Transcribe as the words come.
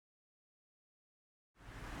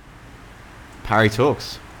Parry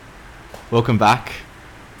Talks. Welcome back.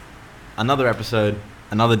 Another episode,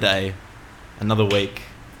 another day, another week,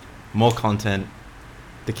 more content.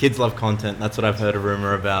 The kids love content. That's what I've heard a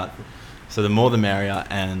rumor about. So the more the merrier,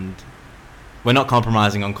 and we're not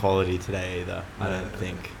compromising on quality today either, I don't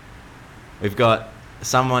think. We've got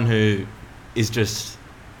someone who is just,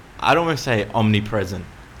 I'd almost say omnipresent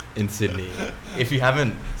in Sydney. If you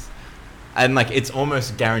haven't, and like it's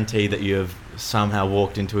almost guaranteed that you have somehow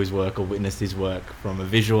walked into his work or witnessed his work from a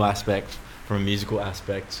visual aspect, from a musical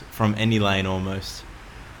aspect, from any lane almost.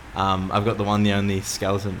 I've got the one, the only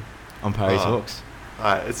Skeleton on Parry Talks.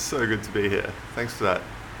 Hi, it's so good to be here. Thanks for that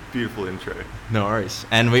beautiful intro. No worries.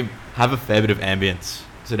 And we have a fair bit of ambience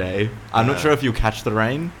today. I'm not sure if you'll catch the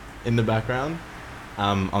rain in the background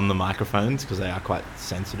on the microphones because they are quite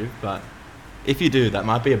sensitive, but if you do, that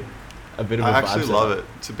might be a bit of a vibe. I actually love it.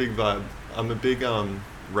 It's a big vibe. I'm a big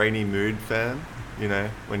rainy mood fan, you know,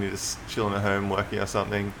 when you're just chilling at home working or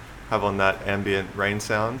something, have on that ambient rain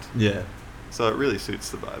sound. Yeah. So it really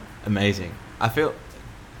suits the vibe. Amazing. I feel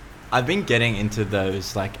I've been getting into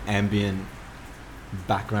those like ambient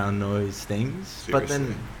background noise things. Seriously. But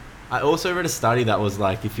then I also read a study that was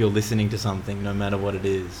like if you're listening to something, no matter what it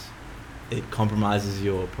is, it compromises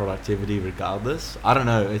your productivity regardless. I don't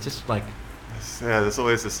know. It's just like... Yeah, there's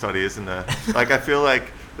always a study, isn't there? Like I feel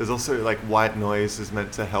like there's also like white noise is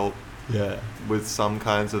meant to help with some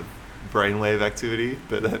kinds of brainwave activity,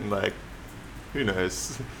 but then like who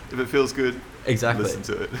knows? If it feels good, exactly. Listen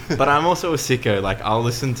to it. But I'm also a sicko. Like I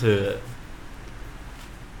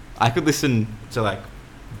could listen to like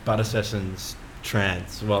Butter Sessions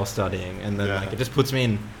trance while studying, and then like it just puts me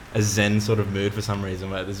in a zen sort of mood for some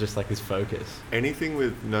reason where there's just like this focus. Anything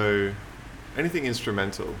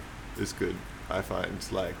instrumental is good, I find.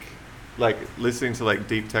 Like listening to like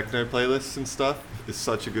deep techno playlists and stuff is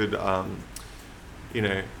such a good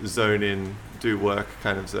zone in, do work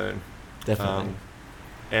kind of zone. Definitely.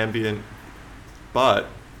 Ambient, but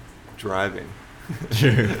driving.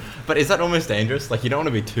 True. But is that almost dangerous? Like you don't want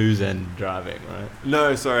to be too zen driving, right?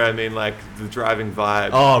 No, sorry, I mean like the driving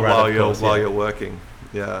vibe while you're working.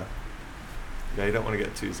 Yeah. Yeah, you don't want to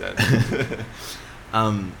get too zen.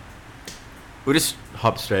 We'll just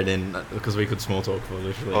hop straight in because we could small talk for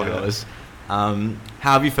literally hours. How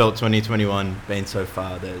have you felt 2021 been so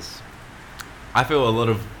far? I feel a lot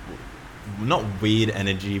of, not weird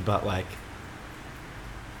energy, but like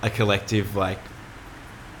a collective, like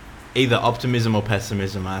either optimism or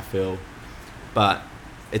pessimism, I feel. But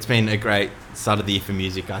it's been a great start of the year for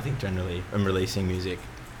music, I think, generally, and releasing music.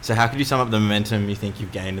 So how could you sum up the momentum you think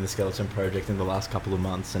you've gained in the Skeleton project in the last couple of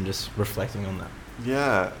months and just reflecting on that?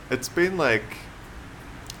 Yeah, it's been like,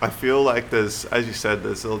 I feel like there's, as you said,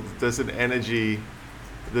 there's an energy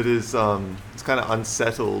that is, it's kind of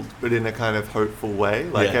unsettled, but in a kind of hopeful way.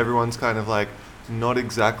 Like everyone's kind of like not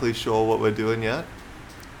exactly sure what we're doing yet.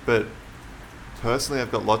 But personally,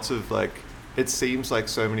 I've got lots of like, it seems like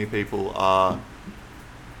so many people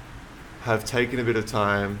have taken a bit of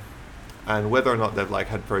time, and whether or not they've like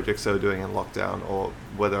had projects they were doing in lockdown, or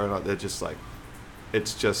whether or not they're just like,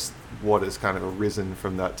 it's just what has kind of arisen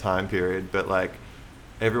from that time period. But like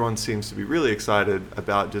everyone seems to be really excited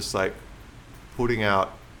about just like putting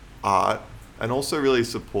out art and also really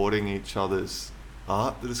supporting each other's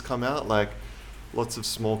art that has come out, like lots of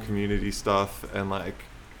small community stuff. And like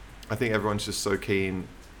I think everyone's just so keen.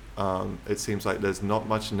 It seems like there's not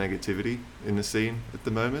much negativity in the scene at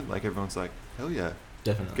the moment. Like everyone's like, hell yeah,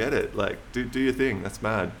 definitely get it, like do your thing, that's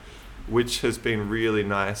mad, which has been really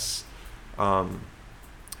nice.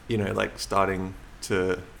 Like starting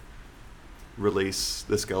to release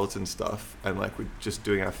the Skeleton stuff, and like we're just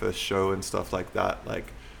doing our first show and stuff like that,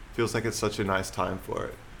 like feels like it's such a nice time for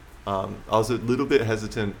it. I was a little bit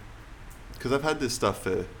hesitant because I've had this stuff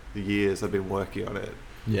for years, I've been working on it,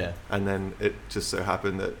 and then it just so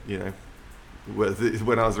happened that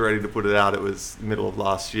when I was ready to put it out, it was middle of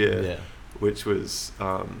last year, which was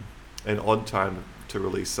an odd time to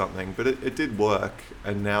release something, but it did work.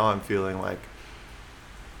 And now I'm feeling like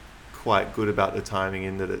quite good about the timing,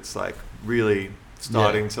 in that it's like really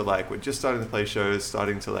starting to like, we're just starting to play shows,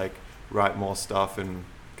 starting to like write more stuff and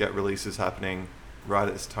get releases happening right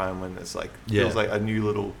at this time when it's like feels like a new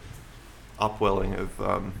little upwelling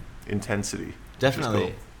of intensity. Definitely.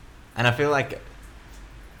 Cool. And I feel like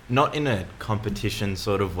not in a competition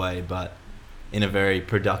sort of way, but in a very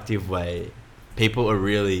productive way, people are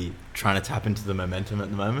really trying to tap into the momentum at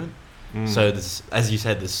the moment. So there's, as you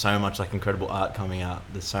said, there's so much like incredible art coming out.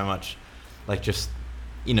 There's so much like just,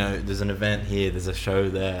 there's an event here, there's a show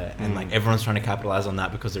there, and like everyone's trying to capitalize on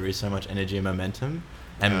that because there is so much energy and momentum.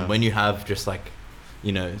 And when you have just like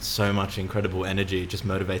you know, so much incredible energy. It just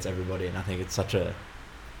motivates everybody, and I think it's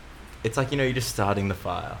it's like, you know, you're just starting the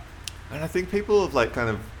fire. And I think people have like kind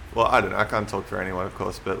of, well, I don't know, I can't talk for anyone, of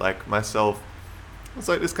course, but like myself, it's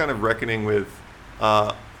like this kind of reckoning with,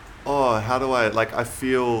 how do I, like, I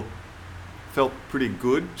felt pretty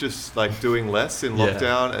good just like doing less in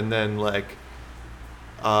lockdown, and then like,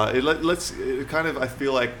 I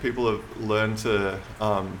feel like people have learned to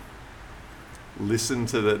listen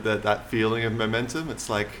to that feeling of momentum. It's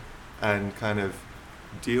like, and kind of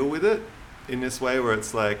deal with it in this way where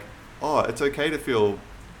it's like, oh, it's okay to feel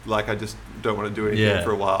like I just don't want to do anything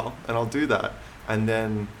for a while, and I'll do that,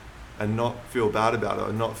 and not feel bad about it,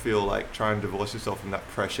 and not feel like trying to divorce yourself from that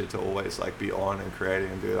pressure to always like be on and creating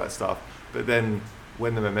and do that stuff. But then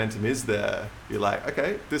when the momentum is there, you're like,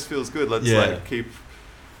 okay, this feels good. Let's like keep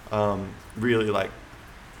really like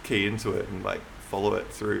key into it and like follow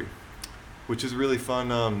it through, which is really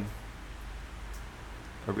fun. A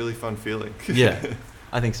really fun feeling. Yeah,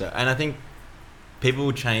 I think so. And I think people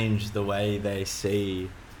will change the way they see.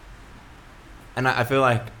 And I feel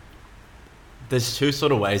like there's two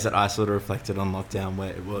sort of ways that I sort of reflected on lockdown,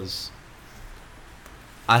 where it was,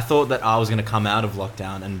 I thought that I was going to come out of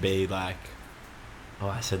lockdown and be like, oh,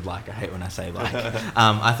 I said like, I hate when I say like.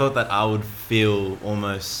 I thought that I would feel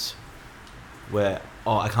almost where,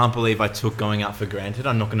 oh, I can't believe I took going out for granted.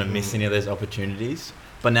 I'm not going to miss any of those opportunities.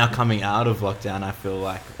 But now coming out of lockdown, I feel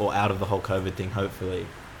like, or out of the whole COVID thing, hopefully,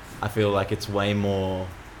 I feel like it's way more,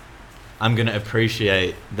 I'm going to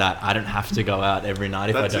appreciate that I don't have to go out every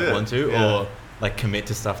night if I don't want to, or like commit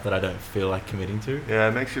to stuff that I don't feel like committing to. Yeah,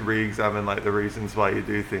 it makes you re-examine like the reasons why you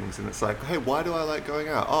do things, and it's like, hey, why do I like going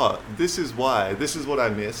out? Oh, this is why. This is what I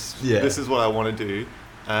miss. Yeah. This is what I want to do,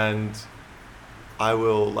 and I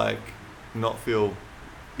will like not feel,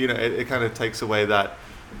 you know, it kind of takes away that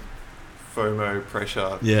FOMO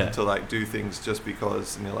pressure to like do things just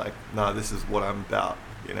because, and you're like, nah, this is what I'm about,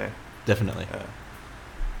 you know. Definitely.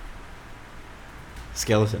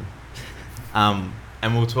 Skeleton.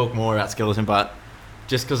 And we'll talk more about Skeleton, but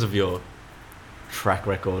just because of your track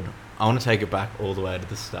record, I want to take it back all the way to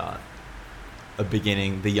the start. A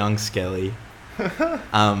beginning, the young Skelly.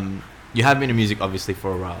 You have been in music obviously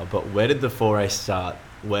for a while, but where did the foray start?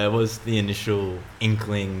 Where was the initial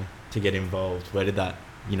inkling to get involved? Where did that,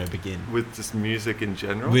 you know, begin? With just music in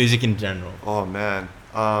general? Music in general. Oh, man.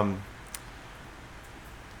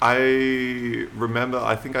 I remember,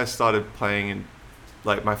 I think I started playing in,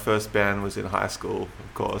 like, my first band was in high school,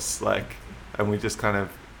 of course, like, and we just kind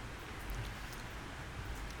of,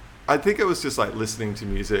 I think it was just like listening to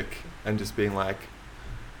music and just being like,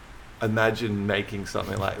 imagine making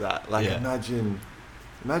something like that. Like, imagine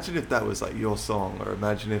if that was like your song, or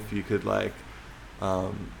imagine if you could like,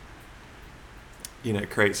 you know,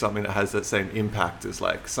 create something that has that same impact as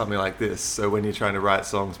like something like this. So when you're trying to write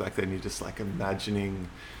songs back then, you're just like imagining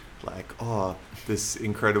like, oh, this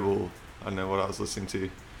incredible, I don't know what I was listening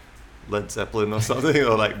to, Led Zeppelin or something,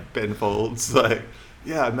 or like Ben Folds. Like,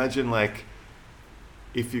 yeah, imagine like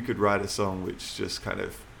if you could write a song which just kind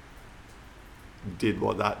of did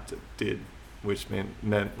what that did, which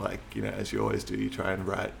meant like, you know, as you always do, you try and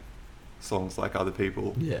write songs like other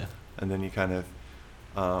people. Yeah. And then you kind of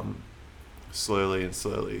slowly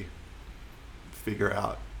figure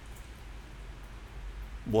out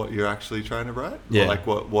what you're actually trying to write. Yeah. Or like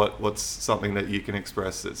what's something that you can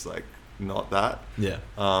express that's like not that. Yeah.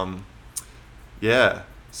 Yeah.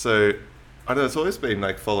 So I don't know, it's always been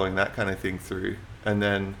like following that kind of thing through. And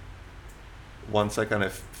then once I kind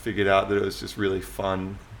of figured out that it was just really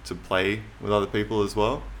fun to play with other people as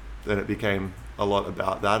well, then it became a lot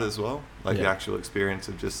about that as well. Like the actual experience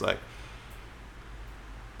of just like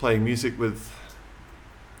playing music with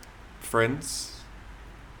friends.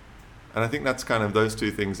 And I think that's kind of, those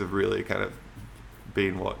two things have really kind of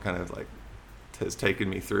been what kind of like has taken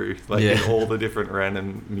me through, like in all the different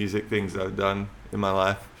random music things that I've done in my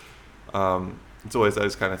life. It's always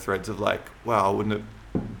those kind of threads of like, wow, wouldn't it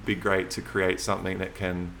be great to create something that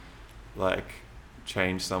can like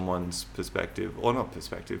change someone's perspective, or not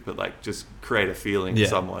perspective, but like just create a feeling in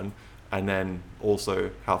someone. And then also,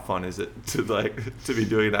 how fun is it to like to be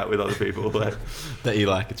doing that with other people? Like, that you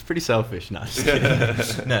like. It's pretty selfish. No,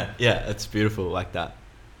 no, yeah, it's beautiful like that.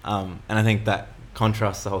 And I think that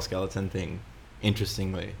contrasts the whole Skeleton thing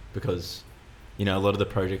interestingly, because, you know, a lot of the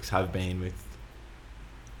projects have been with,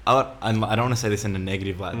 I don't want to say this in a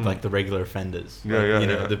negative light, like the regular offenders. Yeah, like, you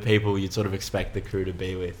know, the people you'd sort of expect the crew to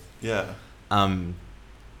be with. Yeah.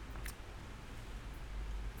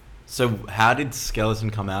 So how did Skeleton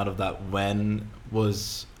come out of that? Whether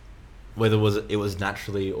it was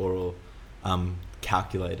naturally or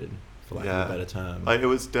calculated for lack of a better term. Like, it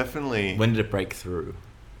was definitely... When did it break through?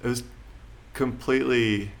 It was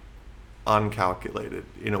completely uncalculated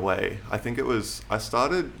in a way. I think it was... I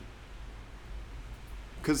started...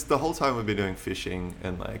 Because the whole time we've been doing fishing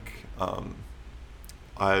and like...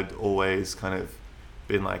 I'd always kind of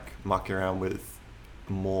been like mucking around with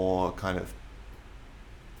more kind of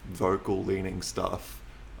vocal leaning stuff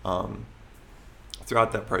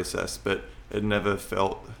throughout that process, but it never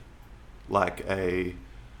felt like a,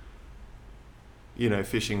 you know,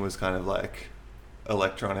 fishing was kind of like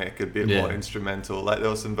electronic, a bit more instrumental. Like there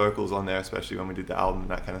was some vocals on there, especially when we did the album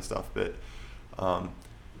and that kind of stuff, but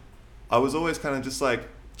I was always kind of just like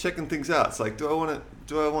checking things out. It's like, do I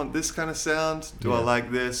want this kind of sound? Do I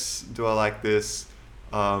like this? Do I like this?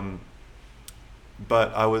 But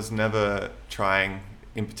I was never trying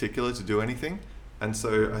in particular to do anything. And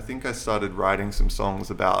so I think I started writing some songs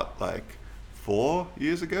about like 4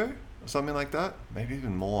 years ago or something like that. Maybe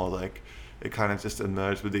even more. Like it kind of just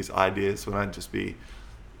emerged with these ideas when I'd just be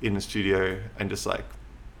in the studio and just like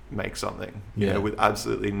make something, you know, with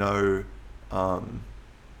absolutely no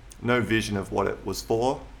vision of what it was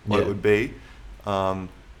for, what it would be, and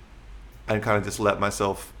kind of just let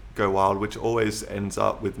myself go wild, which always ends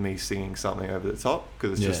up with me singing something over the top,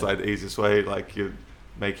 because it's just like the easiest way. Like you're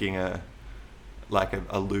making a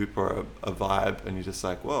loop or a vibe, and you're just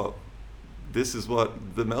like, well, this is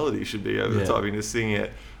what the melody should be over the top. You just sing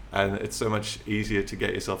it, and it's so much easier to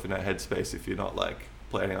get yourself in that headspace if you're not like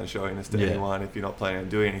planning on showing this to anyone, if you're not planning on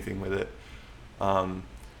doing anything with it. And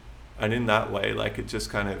in that way, like it just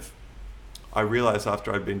kind of, I realized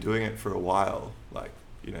after I'd been doing it for a while, like,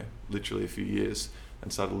 you know, literally a few years,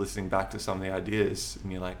 and started listening back to some of the ideas,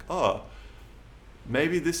 and you're like, oh,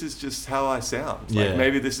 maybe this is just how I sound. Like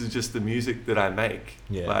maybe this is just the music that I make.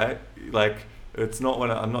 Right? Like it's not when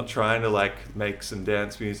I'm not trying to like make some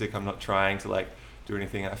dance music. I'm not trying to like do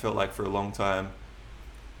anything. I felt like for a long time,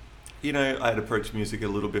 you know, I'd approach music a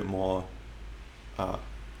little bit more, a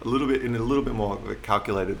little bit more of a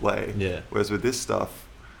calculated way. Whereas with this stuff,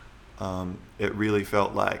 it really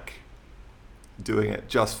felt like doing it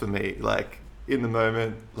just for me, like in the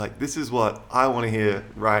moment, like this is what I want to hear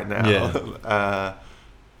right now.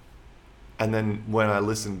 And then when I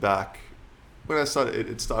listened back, when I started,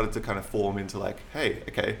 it started to kind of form into like, hey,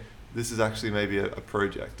 okay, this is actually maybe a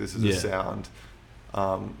project. This is a sound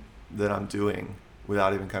that I'm doing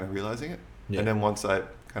without even kind of realizing it. And then once I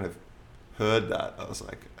kind of heard that, I was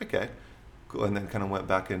like, okay, cool. And then kind of went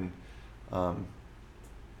back and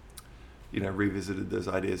you know, revisited those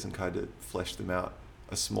ideas and kind of fleshed them out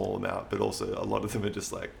a small amount, but also a lot of them are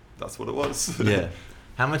just like, that's what it was.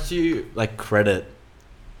 How much do you like credit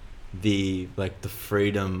the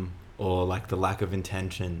freedom or like the lack of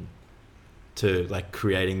intention to like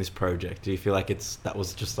creating this project? Do you feel like that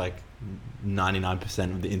was just like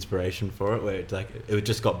 99% of the inspiration for it, where it's like it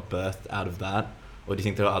just got birthed out of that? Or do you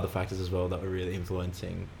think there are other factors as well that were really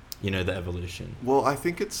influencing, you know, the evolution? Well, I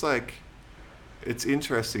think it's like, it's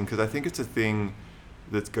interesting because I think it's a thing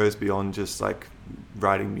that goes beyond just like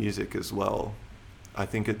writing music as well. I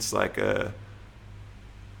think it's like a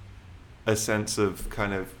sense of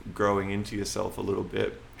kind of growing into yourself a little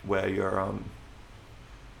bit, where you're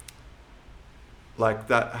like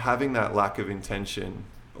that, having that lack of intention,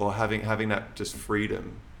 or having that just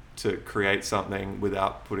freedom to create something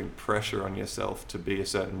without putting pressure on yourself to be a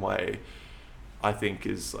certain way, I think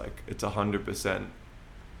is like, it's 100%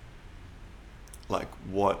 like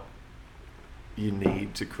what you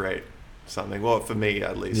need to create something. Well, for me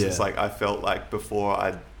at least, it's like I felt like before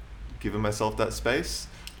I'd given myself that space,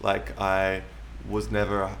 like I was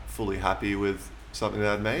never fully happy with something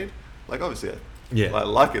that I'd made. Like obviously I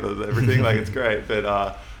like it and everything, like it's great, but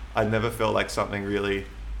I never felt like something really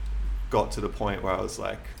got to the point where I was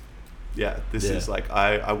like, this is like,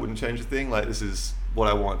 I wouldn't change a thing, like this is what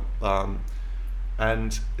I want.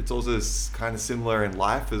 And it's also kind of similar in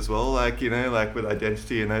life as well, like, you know, like with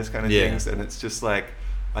identity and those kind of things. And it's just like,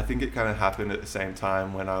 I think it kind of happened at the same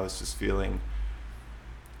time when I was just feeling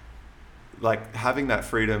like having that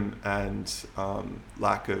freedom and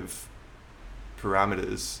lack of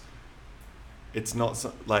parameters. It's not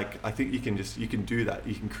so, like, I think you can do that.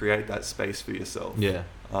 You can create that space for yourself.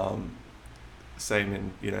 Same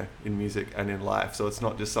in, you know, in music and in life. So it's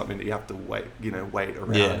not just something that you have to wait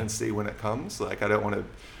around and see when it comes. Like I don't want to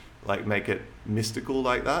like make it mystical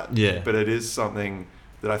like that. But it is something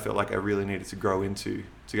that I felt like I really needed to grow into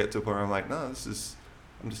to get to a point where I'm like, no,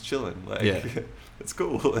 I'm just chilling. Like it's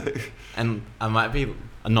cool. And I might be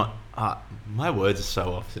not. My words are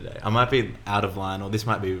so off today. I might be out of line, or this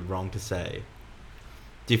might be wrong to say.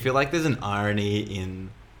 Do you feel like there's an irony in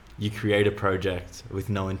you create a project with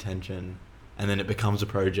no intention, and then it becomes a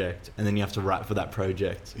project, and then you have to write for that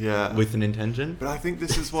project Yeah. with an intention. But I think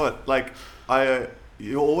this is what, like,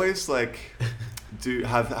 you always, like, do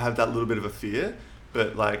have that little bit of a fear,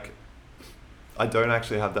 but, like, I don't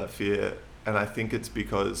actually have that fear. And I think it's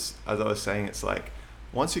because, as I was saying, it's like,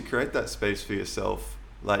 once you create that space for yourself,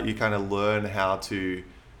 like, you kind of learn how to,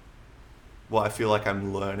 well, I feel like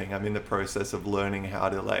I'm in the process of learning how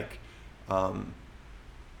to, like,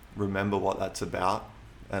 remember what that's about.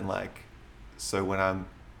 And, like, so when I'm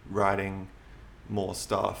writing more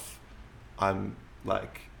stuff, I'm,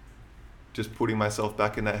 like, just putting myself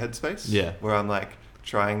back in that headspace. Yeah. Where I'm, like,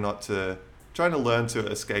 trying to learn to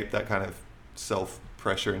escape that kind of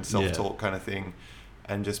self-pressure and self-talk kind of thing,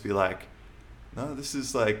 and just be like, no, this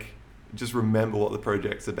is, like, just remember what the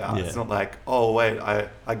project's about. Yeah. It's not like, oh wait,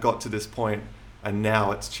 I got to this point and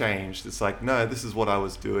now it's changed. It's like, no, this is what I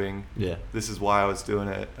was doing. Yeah. This is why I was doing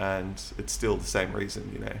it, and it's still the same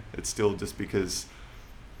reason, you know. It's still just because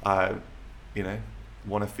I, you know,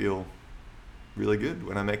 want to feel really good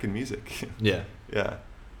when I'm making music. Yeah. Yeah.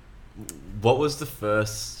 What was the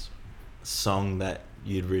first song that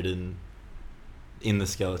you'd written in the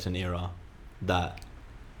Skeleton era that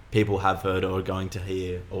people have heard or are going to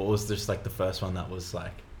hear, or was just like the first one that was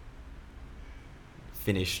like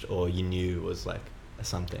finished or you knew was like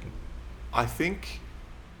something? I think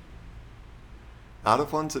out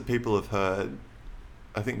of ones that people have heard,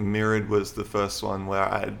 I think Mirrored was the first one where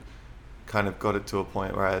I'd kind of got it to a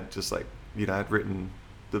point where I'd just, like, you know, I'd written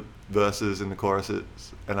the verses and the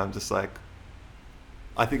choruses, and I'm just like,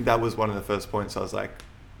 I think that was one of the first points I was like,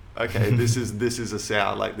 okay, this is a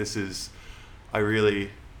sound, like, I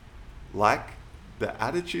really like the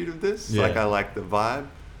attitude of this. Yeah. Like, I like the vibe,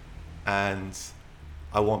 and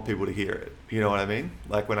I want people to hear it. You know what I mean?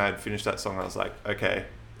 Like, when I had finished that song, I was like, okay,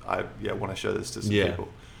 I want to show this to some people.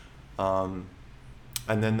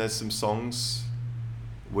 And then there's some songs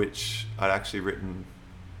which I'd actually written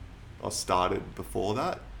or started before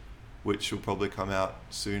that, which will probably come out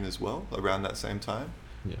soon as well, around that same time.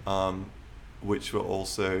 Yeah. Which were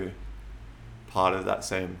also part of that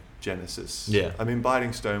same genesis. Yeah. I mean,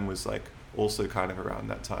 Biting Stone was, like, also kind of around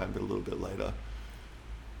that time, but a little bit later.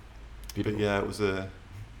 Beautiful. But yeah, it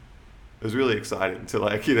was really exciting to,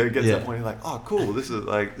 like, you know, get to that point. You're like, oh, cool. This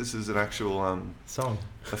is an actual Song.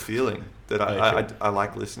 a feeling that I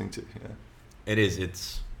like listening to. Yeah. It is.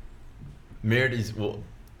 It's Mirrored is, well,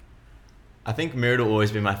 I think Mirrored will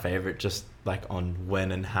always be my favorite, just like on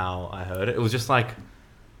when and how I heard it. It was just like,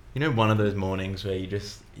 you know, one of those mornings where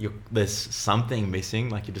there's something missing,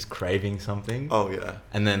 like you're just craving something. Oh yeah.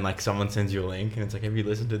 And then, like, someone sends you a link and it's like, have you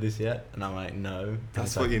listened to this yet? And I'm like, no. And That's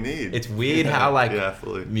it's what like, you need. It's weird how, like,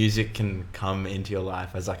 fully. music can come into your life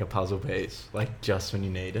as like a puzzle piece, like just when you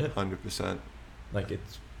need it. 100%. Like, it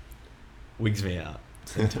wigs me out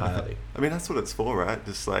entirely. I mean, that's what it's for, right?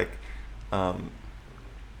 Just, like,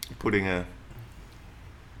 putting a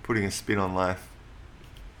spin on life.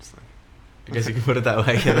 It's like, I guess you can put it that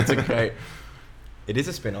way. Yeah, that's a great. It is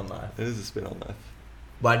a spin on life. it is a spin on life.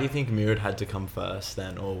 Why do you think Mirrored had to come first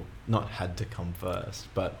then, or not had to come first,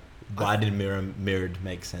 but why did Mirrored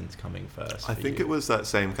make sense coming first? I think it was that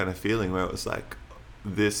same kind of feeling where it was like,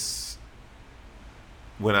 this,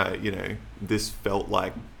 when this felt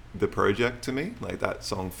like the project to me. Like, that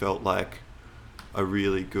song felt like a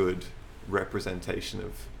really good representation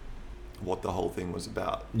of what the whole thing was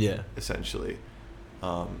about. Yeah. Essentially.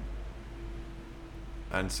 And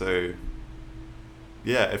so,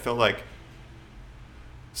 yeah, it felt like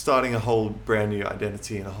starting a whole brand new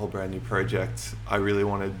identity and a whole brand new project. I really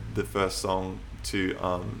wanted the first song to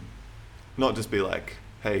not just be like,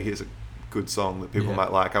 hey, here's a good song that people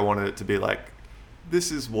might like. I wanted it to be like,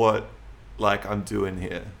 this is what, like, I'm doing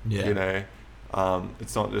here. Yeah. You know,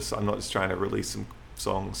 it's not just, I'm not just trying to release some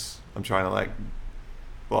songs. I'm trying to, like,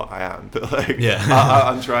 well, I am, but, like,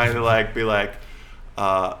 I'm trying to, like, be like,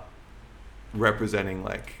 representing,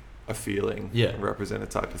 like, a feeling, represent a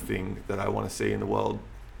type of thing that I want to see in the world.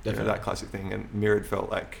 Definitely. You know, that classic thing. And Mirrored felt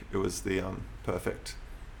like it was the perfect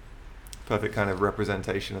kind of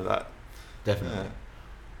representation of that. Definitely. Yeah.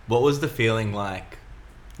 What was the feeling like,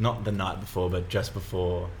 not the night before, but just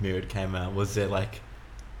before Mirrored came out? Was it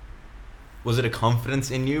a confidence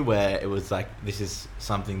in you where it was like, this is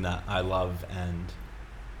something that I love and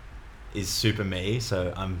is super me,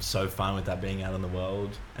 so I'm so fine with that being out in the world,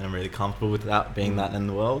 and I'm really comfortable with that being that in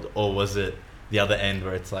the world? Or was it the other end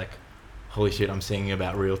where it's like, holy shit, I'm singing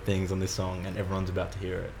about real things on this song and everyone's about to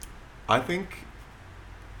hear it? I think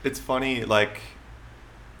it's funny, like,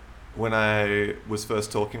 when I was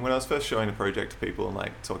first showing the project to people and,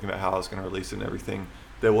 like, talking about how I was going to release it and everything,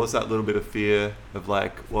 there was that little bit of fear of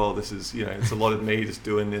like, well, this is, it's a lot of me just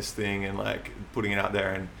doing this thing and like putting it out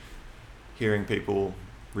there and hearing people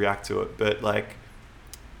react to it. But like,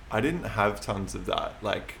 I didn't have tons of that,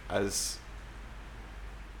 like as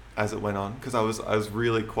it went on, because I was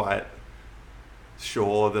really quite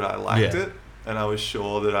sure that I liked it, and I was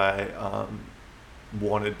sure that I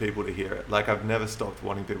wanted people to hear it. Like, I've never stopped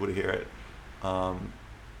wanting people to hear it.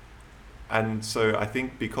 And so I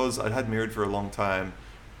think because I'd had Mirrored for a long time,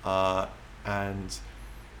 and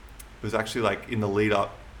it was actually like in the lead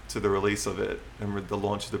up to the release of it and with the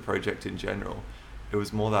launch of the project in general, it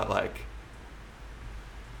was more that like,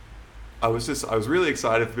 I was really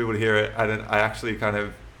excited for people to hear it, and I actually kind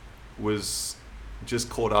of was just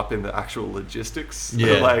caught up in the actual logistics of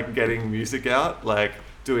like getting music out, like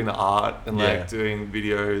doing the art and like doing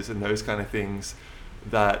videos and those kind of things,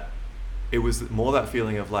 that it was more that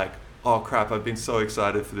feeling of like, oh crap, I've been so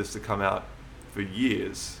excited for this to come out for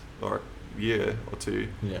years, or a year or two,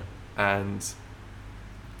 and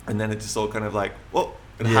then it just all kind of like, well,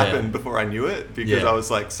 it happened before I knew it, because I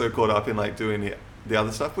was like so caught up in like doing the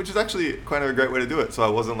other stuff, which is actually kind of a great way to do it. So I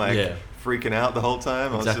wasn't like freaking out the whole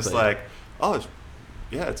time. I was just like, oh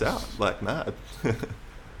it's out, like mad.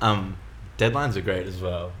 Deadlines are great as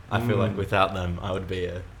well. I feel like without them I would be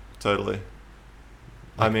totally.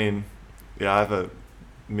 I mean, I have a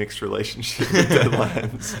mixed relationship with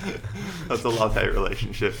deadlines. That's a love-hate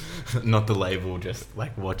relationship. Not the label, just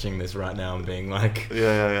like watching this right now and being like,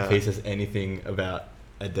 if he says anything about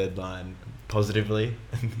a deadline positively,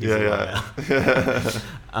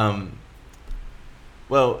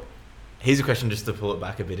 well, here's a question just to pull it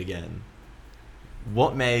back a bit again.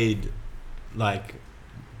 What made, like,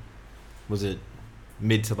 was it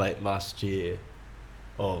mid to late last year,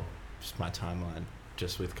 or just my timeline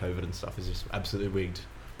just with COVID and stuff is just absolutely wigged,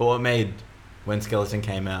 but what made When Skeleton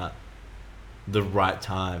came out the right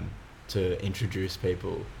time to introduce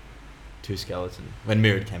people to Skeleton? When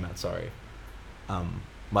Mirrored came out, sorry.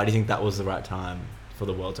 Why do you think that was the right time for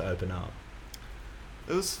the world to open up?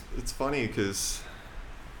 It's funny because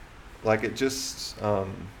like it just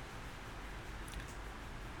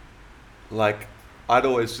like I'd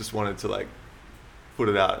always just wanted to like put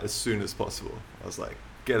it out as soon as possible. I was like,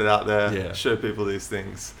 get it out there, show people these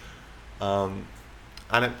things, and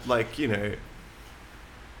it, like, it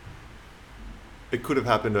could have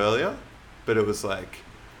happened earlier, but it was like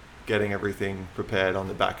getting everything prepared on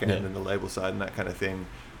the back end and the label side and that kind of thing,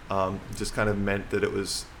 just kind of meant that it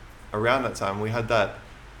was around that time we had that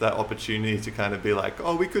opportunity to kind of be like,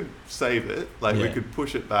 oh, we could save it, like we could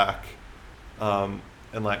push it back, and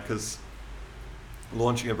like, because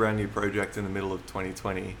launching a brand new project in the middle of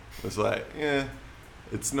 2020 was like,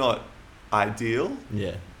 it's not ideal,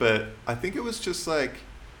 but I think it was just like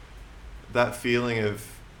that feeling of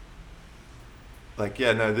like,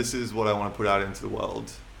 this is what I want to put out into the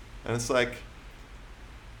world. And it's like,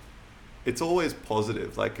 it's always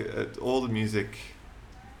positive, like all the music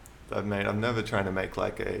that I've made, I'm never trying to make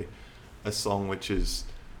like a song which is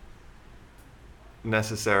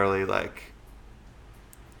necessarily like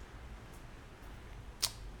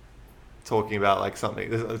talking about like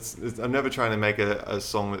something. I'm never trying to make a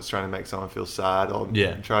song that's trying to make someone feel sad, or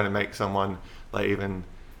trying to make someone like even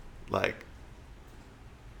like,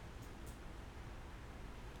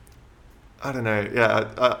 I don't know.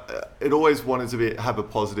 It always wanted to have a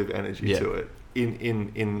positive energy to it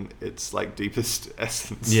in its like deepest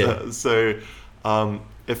essence. So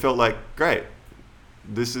it felt like, great.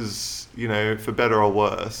 This is, for better or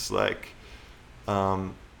worse, like,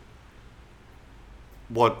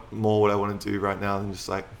 what more would I want to do right now than just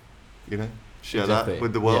like, share that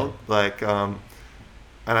with the world? Like, and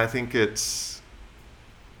I think it's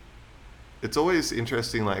always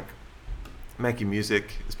interesting, like making music,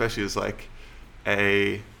 especially as like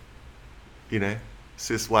a,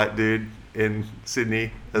 cis white dude in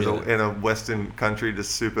Sydney, in a Western country,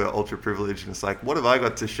 just super ultra privileged. And it's like, what have I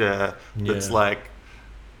got to share that's like,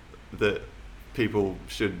 that people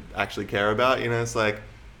should actually care about? It's like,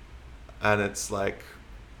 and it's like,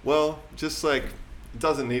 well, just like, it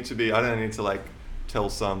doesn't need to be, I don't need to like tell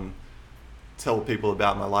people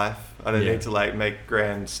about my life. I don't need to like make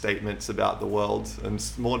grand statements about the world. And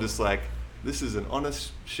it's more just like, this is an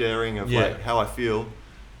honest sharing of like how I feel.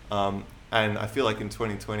 And I feel like in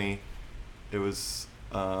 2020, it was,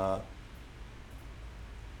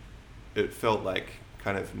 it felt like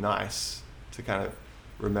kind of nice to kind of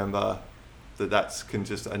remember that that's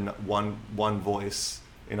just one voice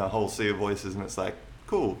in a whole sea of voices. And it's like,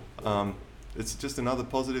 cool. It's just another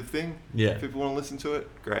positive thing. If people want to listen to it,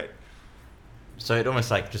 great. So it almost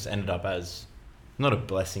like just ended up as not a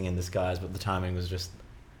blessing in disguise, but the timing was just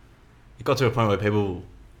it got to a point where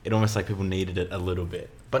it almost like people needed it a little bit,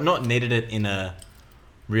 but not needed it in a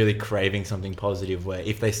really craving something positive way.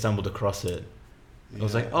 If they stumbled across it, it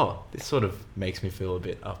was like, oh, this sort of makes me feel a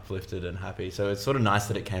bit uplifted and happy. So it's sort of nice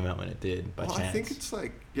that it came out when it did by chance. I think it's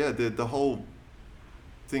like, yeah, the whole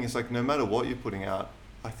thing is like, no matter what you're putting out,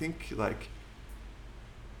 I think like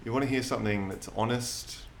you want to hear something that's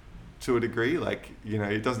honest to a degree. Like, you know,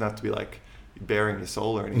 it doesn't have to be like bearing your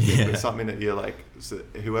soul or anything, but something that you're like, so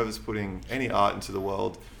whoever's putting any art into the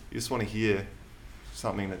world, you just want to hear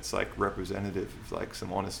something that's like representative of like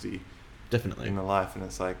some honesty definitely in the life. And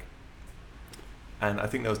it's like, and I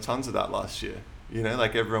think there was tons of that last year, you know,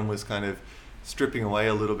 like everyone was kind of stripping away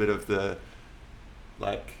a little bit of the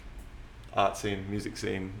like art scene, music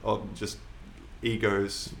scene, or just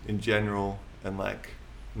egos in general. And like,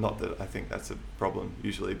 not that I think that's a problem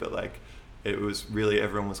usually, but like it was really,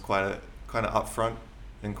 everyone was quite kind of upfront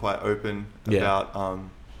and quite open about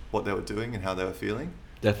what they were doing and how they were feeling.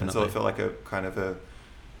 Definitely. And so it felt like a kind of a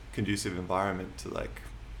conducive environment to like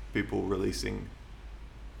people releasing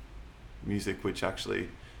music which actually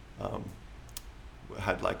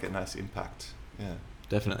had like a nice impact. Yeah,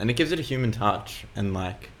 definitely. And it gives it a human touch. And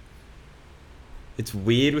like, it's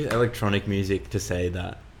weird with electronic music to say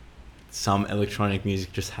that some electronic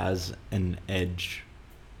music just has an edge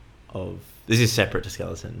of, this is separate to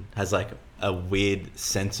Skeleton, has like a weird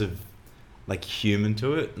sense of like human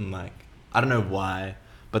to it. And like, I don't know why,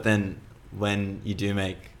 but then when you do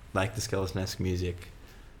make like the Skeleton-esque music,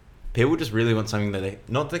 people just really want something that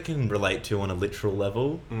they can relate to on a literal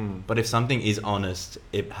level, but if something is honest,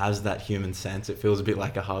 it has that human sense. It feels a bit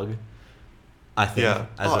like a hug, I think.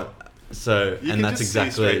 Yeah. So, you and can that's just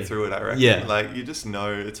exactly see straight through it, I reckon. Yeah. Like, you just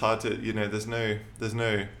know, it's hard to, you know, there's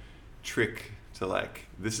no trick to like,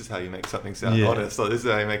 this is how you make something sound honest, or this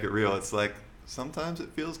is how you make it real. It's like, sometimes it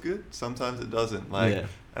feels good, sometimes it doesn't. Like,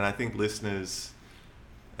 and I think listeners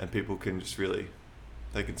and people can just really,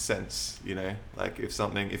 they can sense, you know, like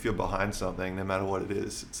if you're behind something, no matter what it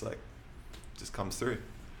is, it's like, it just comes through.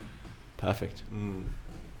 Perfect.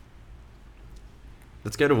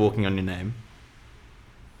 Let's go to Walking on Your Name.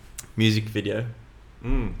 Music video.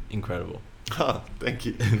 Incredible. Oh, thank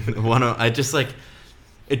you. I just like,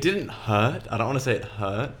 it didn't hurt. I don't want to say it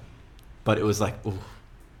hurt, but it was like, ooh,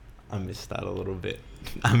 I missed that a little bit.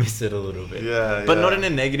 I missed it a little bit. Yeah. But not in a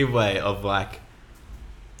negative way of like,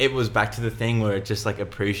 it was back to the thing where it's just like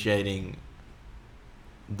appreciating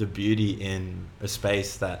the beauty in a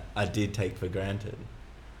space that I did take for granted,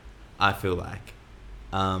 I feel like.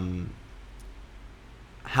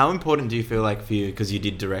 How important do you feel like for you, because you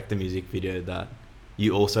did direct the music video, that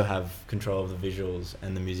you also have control of the visuals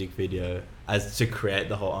and the music video as to create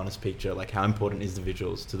the whole honest picture? Like, how important is the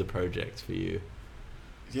visuals to the project for you?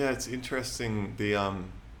 Yeah, it's interesting.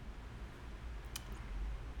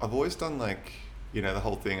 I've always done like, you know, the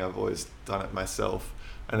whole thing, I've always done it myself.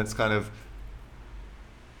 And it's kind of,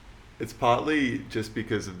 it's partly just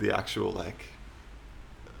because of the actual like,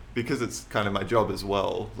 because it's kind of my job as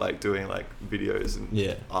well, like doing like videos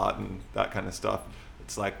and art and that kind of stuff.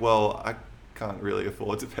 It's like, well, I can't really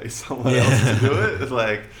afford to pay someone else to do it.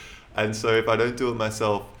 Like, and so if I don't do it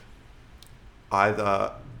myself,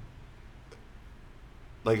 either,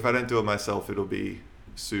 like if I don't do it myself, it'll be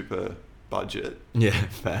super budget. Yeah,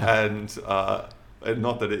 fair. And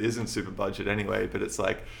not that it isn't super budget anyway, but it's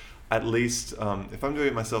like, at least if I'm doing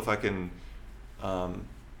it myself, I can,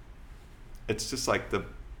 it's just like the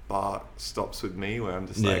bar stops with me where I'm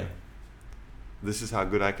just like, this is how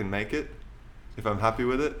good I can make it. If I'm happy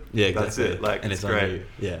with it, that's it. Like, and it's great.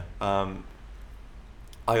 I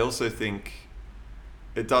also think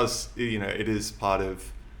it does, you know, it is part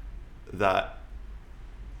of that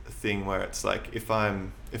thing where it's like, if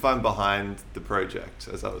I'm behind the project,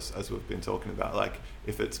 as we've been talking about, like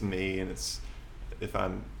if it's me and if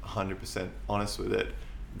I'm 100% honest with it,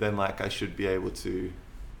 then like I should be able to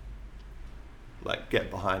like get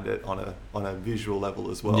behind it on a visual level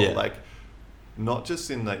as well. Like, not just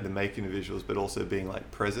in like the making of visuals, but also being like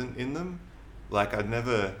present in them. Like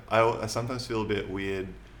I sometimes feel a bit weird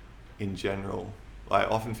in general. I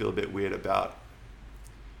often feel a bit weird about,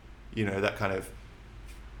 you know, that kind of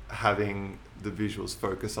having the visuals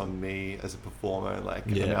focus on me as a performer, like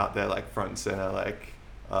I'm out there like front and center, like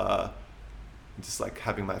just like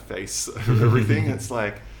having my face over everything. It's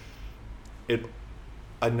like,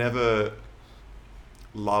 I never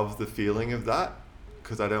love the feeling of that,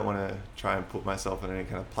 because I don't want to try and put myself on any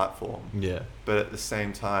kind of platform. But at the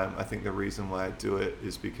same time, I think the reason why I do it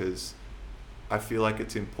is because I feel like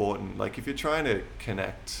it's important. Like, if you're trying to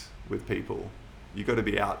connect with people, you got to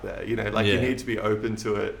be out there, you know, like you need to be open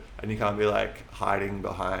to it, and you can't be like hiding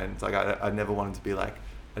behind, like I never wanted to be like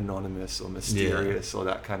anonymous or mysterious or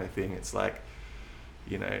that kind of thing. It's like,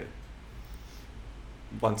 you know,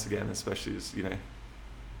 once again, especially as, you know,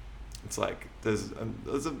 it's like there's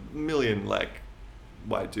a million like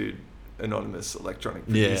white dude anonymous electronic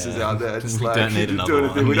producers out there. Just We like don't need another doing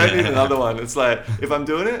a thing. one. We don't need Yeah. another one. It's like, if I'm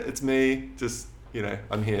doing it, it's me. Just, you know,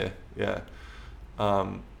 I'm here. Yeah.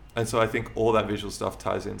 And so I think all that visual stuff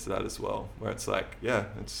ties into that as well, where it's like, yeah,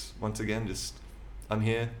 it's once again just, I'm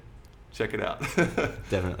here, check it out.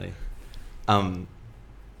 Definitely. And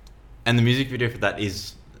the music video for that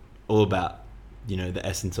is all about, you know, the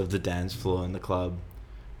essence of the dance floor in the club.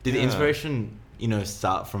 Did the Yeah. inspiration, you know,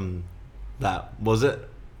 start from that? Was it,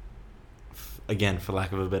 again, for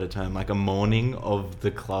lack of a better term, like a mourning of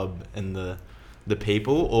the club and the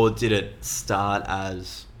people, or did it start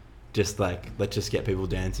as just like, let's just get people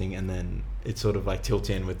dancing, and then it sort of like tilt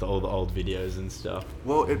in with all the old videos and stuff?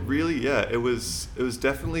 Well, it really, yeah, it was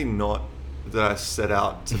definitely not that I set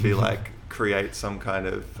out to be like, create some kind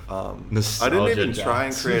of, I didn't Nostalgia even try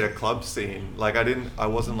and dance. create a club scene. Like I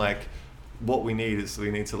wasn't like, what we need is we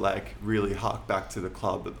need to like really hark back to the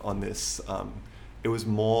club on this. It was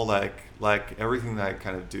more like everything that I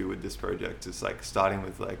kind of do with this project is like starting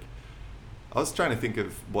with like, I was trying to think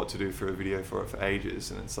of what to do for a video for it for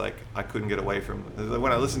ages, and it's like I couldn't get away from,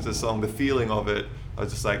 when I listened to the song, the feeling of it, I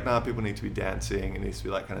was just like, nah, people need to be dancing. It needs to be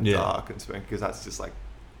like kind of dark and spooky, because that's just like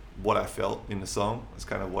what I felt in the song. It's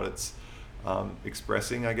kind of what it's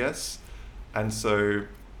expressing, I guess. And so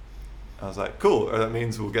I was like, cool, that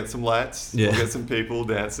means we'll get some lights, we'll get some people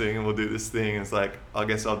dancing, and we'll do this thing. And it's like, I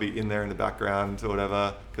guess I'll be in there in the background or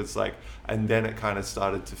whatever, because like, and then it kind of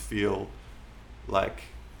started to feel like,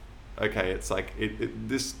 okay, it's like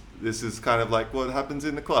this is kind of like what happens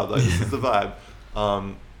in the club. Like this is the vibe,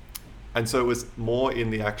 and so it was more in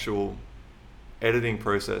the actual editing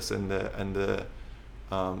process and the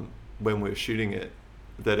when we were shooting it,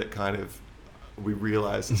 that it kind of, we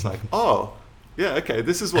realized it's like, oh yeah, okay,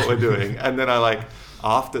 this is what we're doing. And then I like,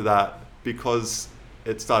 after that, because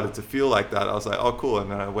it started to feel like that, I was like, oh cool. And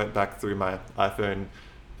then I went back through my iPhone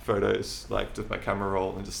photos, like just my camera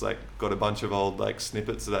roll, and just like got a bunch of old like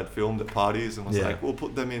snippets that I'd filmed at parties, and was like, we'll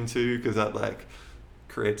put them in too, because that like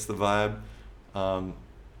creates the vibe. So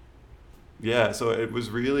it was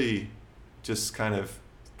really just kind of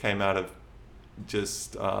came out of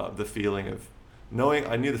just the feeling of knowing,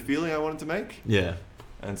 I knew the feeling I wanted to make,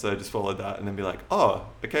 and so I just followed that, and then be like, oh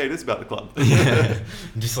okay, it is about the club.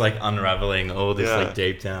 Just like unraveling all this like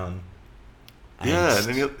deep down angst,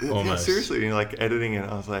 and then almost. seriously, you're like editing it,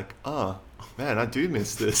 I was like, oh man, I do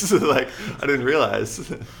miss this. Like I didn't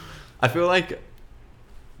realize. I feel like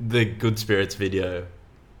the Good Spirits video,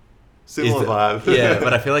 Similar vibe.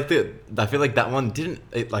 but I feel like that one didn't,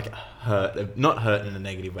 it like hurt, not hurt in a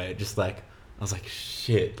negative way. It just like, I was like,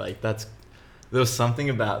 shit, like there was something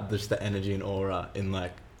about just the energy and aura in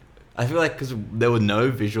like, I feel like because there were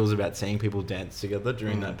no visuals about seeing people dance together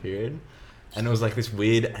during that period, and it was like this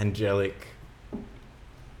weird angelic,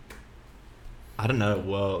 I don't know,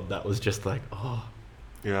 world that was just like, oh.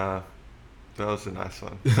 Yeah, that was a nice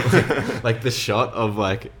one. Like the shot of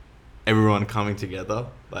like everyone coming together,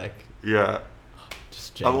 like, yeah.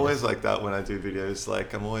 just I'm genius. always like that when I do videos.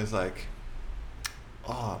 Like I'm always like,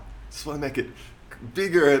 oh, just want to make it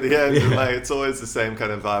bigger at the end. And like it's always the same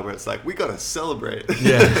kind of vibe where it's like, we gotta celebrate.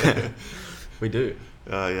 Yeah, we do.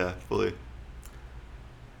 Yeah, fully.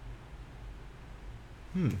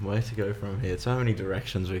 Where to go from here? So many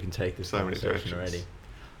directions we can take this So many conversation directions. already.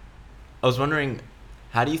 I was wondering,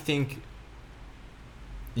 how do you think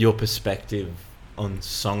your perspective on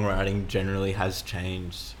songwriting generally has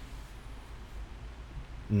changed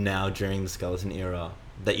now during the Skeleton era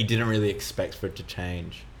that you didn't really expect for it to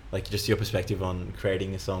change? Like just your perspective on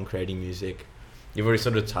creating a song, creating music. You've already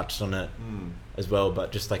sort of touched on it as well,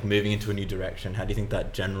 but just like moving into a new direction, how do you think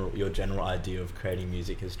that your general idea of creating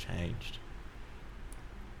music has changed?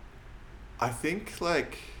 I think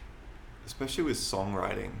like, especially with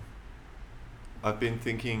songwriting, I've been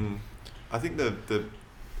thinking, I think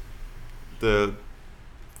the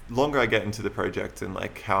longer I get into the project and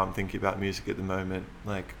like how I'm thinking about music at the moment,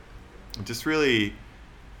 like just really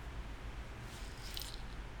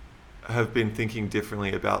have been thinking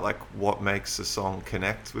differently about like what makes a song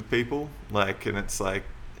connect with people. Like, and it's like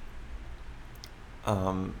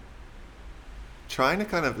trying to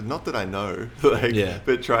kind of, not that I know, like,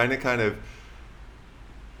 but trying to kind of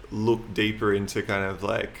look deeper into kind of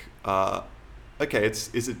like, okay,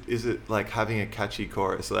 is it like having a catchy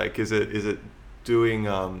chorus? Like, is it doing,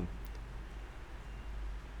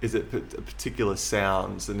 is it particular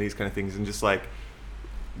sounds and these kind of things, and just like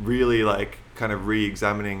really like kind of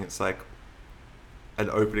re-examining, it's like, and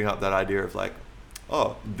opening up that idea of like,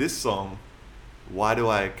 oh, this song, why do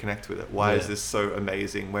I connect with it? Why is Yeah. this so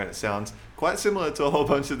amazing when it sounds quite similar to a whole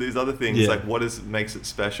bunch of these other things? Yeah. Like, what makes it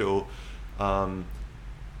special? And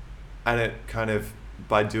it kind of,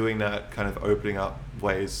 by doing that, kind of opening up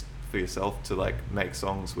ways for yourself to like make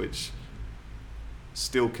songs which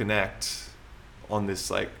still connect on this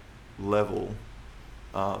like level,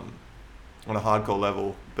 on a hardcore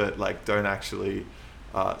level, but like don't actually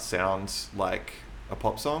sound like a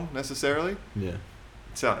pop song necessarily. Yeah.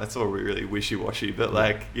 It's all really wishy-washy, but Yeah.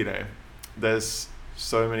 like, you know, there's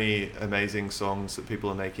so many amazing songs that people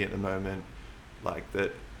are making at the moment, like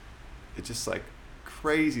that. It's just like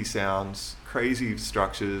crazy sounds, crazy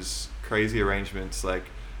structures, crazy arrangements, like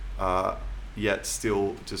yet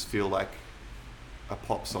still just feel like a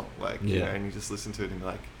pop song, like, you know, and you just listen to it and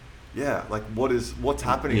you're like, yeah, like what's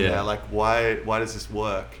happening there, like why does this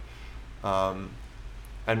work? And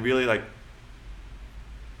really, like,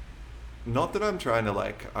 not that I'm trying to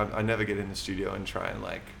like, I never get in the studio and try and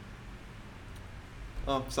like,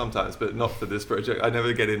 oh, sometimes, but not for this project. I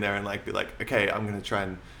never get in there and like be like, okay, I'm going to try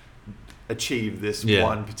and achieve this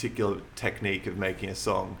one particular technique of making a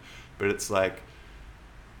song. But it's like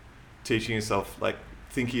teaching yourself, like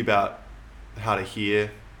thinking about how to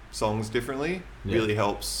hear songs differently really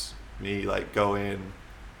helps me like go in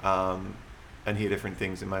and hear different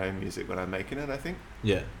things in my own music when I'm making it, I think.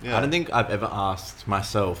 Yeah. I don't think I've ever asked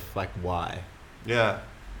myself like why. Yeah.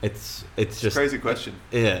 It's just a crazy question.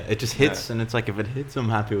 It just hits, and it's like, if it hits, I'm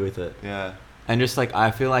happy with it. Yeah. And just like, I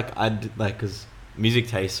feel like I'd like, because music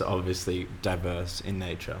tastes are obviously diverse in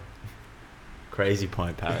nature. Crazy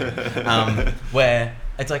point, Parry. Where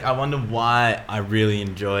it's like, I wonder why I really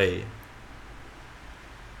enjoy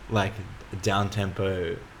like down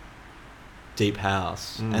tempo deep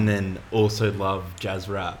house and then also love jazz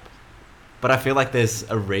rap. But I feel like there's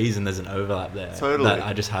a reason, there's an overlap there that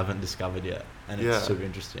I just haven't discovered yet, and it's super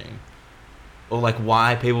interesting. Or like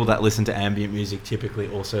why people that listen to ambient music typically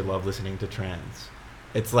also love listening to trance.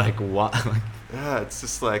 It's like, what? Yeah, it's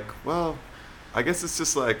just like, well, I guess it's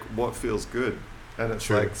just like what feels good, and it's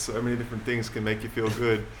like so many different things can make you feel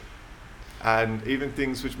good, and even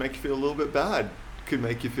things which make you feel a little bit bad could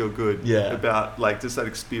make you feel good. About like just that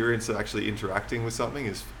experience of actually interacting with something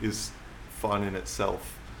is fun in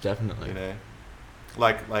itself. Definitely. You know,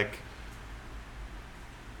 like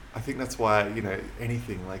I think that's why, you know,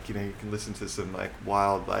 anything like, you know, you can listen to some like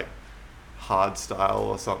wild like hard style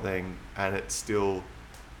or something, and it's still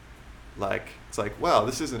like, it's like, wow,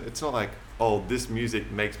 it's not like, oh, this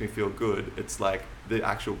music makes me feel good. It's like the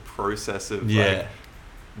actual process of like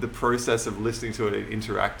the process of listening to it and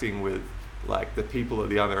interacting with like the people at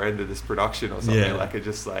the other end of this production or something. Like, it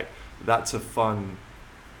just like, that's a fun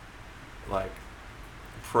like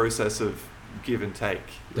process of give and take.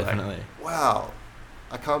 Definitely. Like, wow,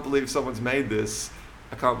 I can't believe someone's made this.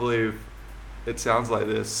 I can't believe it sounds like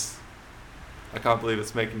this. I can't believe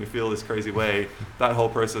it's making me feel this crazy way. That whole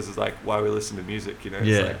process is like why we listen to music, you know?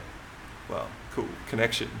 It's like, well, cool.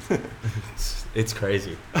 Connection. It's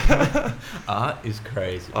crazy. Art is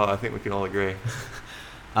crazy. Oh, I think we can all agree.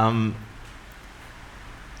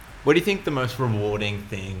 What do you think the most rewarding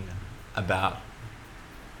thing about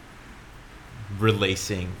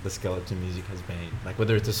releasing the Skeleton music has been? Like,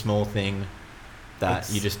 whether it's a small thing that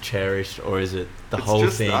you just cherished, or is it the whole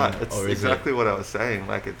thing? It's exactly what I was saying.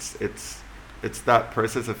 Like, it's that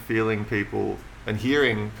process of feeling people and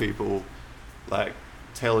hearing people like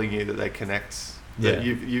telling you that they connect, that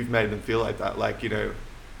you've made them feel like that, like, you know,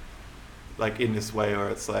 like in this way, or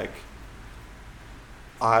it's like,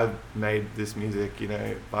 I've made this music, you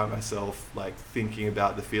know, by myself, like thinking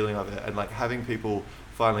about the feeling of it, and like having people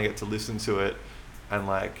finally get to listen to it, and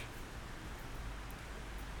like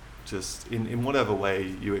just in whatever way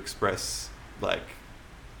you express like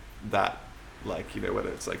that, like, you know, whether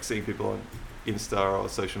it's like seeing people on Insta or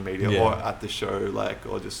social media or at the show, like,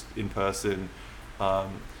 or just in person,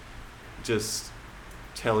 just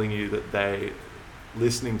telling you that they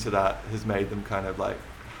listening to that has made them kind of like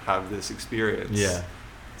have this experience.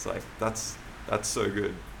 It's like, that's so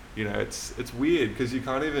good. You know, it's weird because you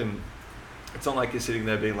can't even, it's not like you're sitting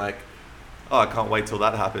there being like, oh, I can't wait till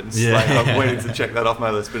that happens. Like, I'm waiting to check that off my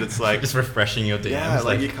list, but it's like just refreshing your DMs. Yeah,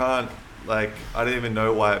 like you can't, like, I don't even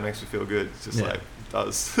know why it makes me feel good. It's just like, it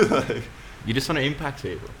does. Like, you just want to impact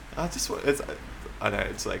people. I know,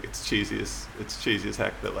 it's like, it's cheesy as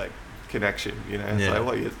heck, but like connection, you know, it's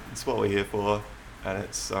like it's what we're here for, and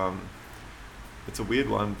it's a weird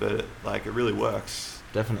one, but like it really works.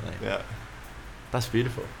 Definitely. Yeah. That's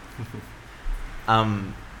beautiful.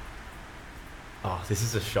 This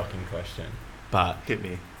is a shocking question, but hit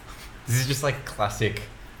me. This is just like classic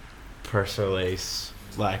press release,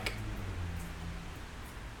 like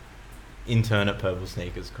intern at Purple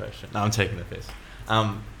Sneakers question. No, I'm taking the piss.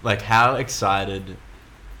 Like, how excited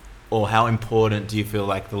or how important do you feel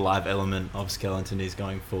like the live element of Skeleton is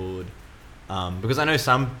going forward? Because I know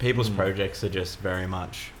some people's projects are just very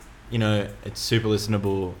much, you know, it's super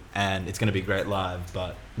listenable and it's going to be great live,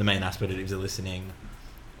 but the main aspect is the listening.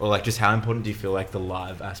 Or like, just how important do you feel like the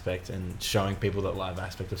live aspect and showing people that live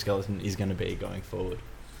aspect of Skeleton is going to be going forward?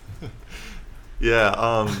 Yeah.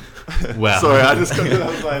 Wow. Sorry, I just got to. I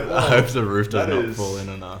was like, I hope the roof does that not is fall in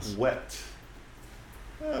on us. Wet.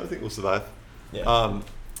 I think we'll survive. Yeah.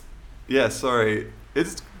 Yeah. Sorry.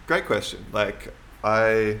 It's a great question. Like,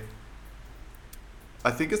 I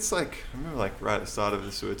think it's like, I remember like right at the start of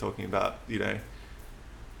this we were talking about, you know,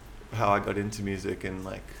 how I got into music and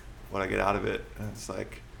like what I get out of it. And it's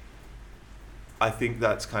like, I think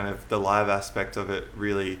that's kind of the live aspect of it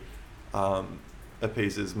really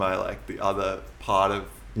appeases my like the other part of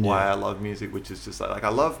why I love music, which is just like I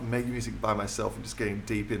love making music by myself and just getting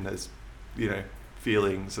deep in those, you know,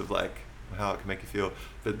 feelings of like how it can make you feel.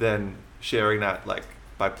 But then sharing that like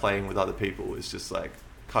by playing with other people is just like,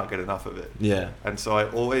 can't get enough of it. Yeah. And so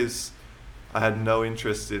I had no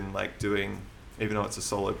interest in like doing, even though it's a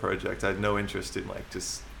solo project, I had no interest in like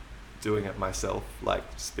just doing it myself,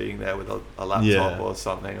 like just being there with a laptop or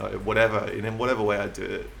something, or whatever, in whatever way I do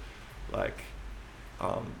it. Like,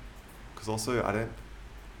 because also I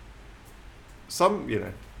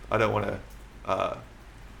don't want to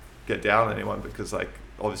get down on anyone, because like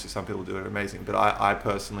obviously some people do it amazing, but I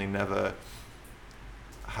personally never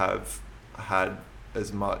have had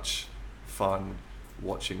as much fun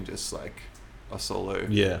watching just like a solo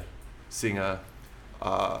singer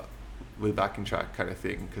with backing track kind of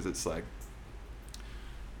thing, because it's like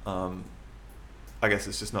I guess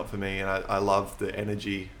it's just not for me, and I love the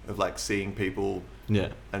energy of like seeing people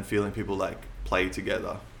and feeling people like play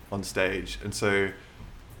together on stage. And so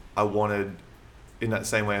I wanted, in that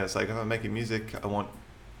same way, it's like if I'm making music, I want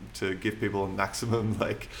to give people a maximum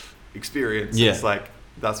like experience. It's like,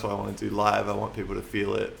 that's what I want to do live. I want people to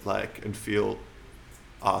feel it, like, and feel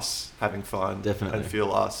us having fun. Definitely. And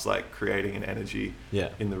feel us like creating an energy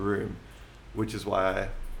in the room, which is why I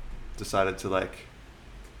decided to like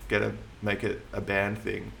make it a band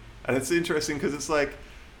thing. And it's interesting because it's like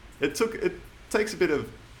it takes a bit of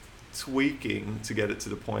tweaking to get it to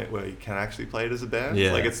the point where you can actually play it as a band.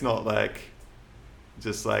 Like, it's not like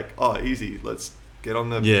just like, oh, easy, let's get on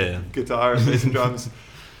the guitar and bass and drums.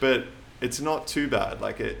 But it's not too bad.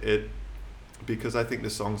 Like it because I think the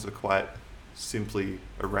songs are quite simply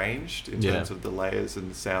arranged in terms of the layers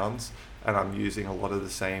and the sounds, and I'm using a lot of the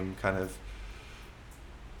same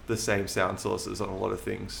sound sources on a lot of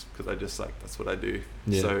things, because I just like, that's what I do.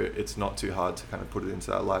 So it's not too hard to kind of put it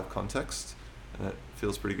into that live context, and it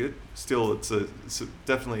feels pretty good. Still, it's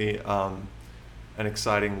definitely an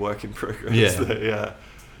exciting work in progress.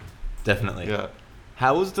 Definitely.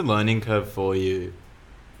 How was the learning curve for you?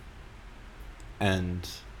 And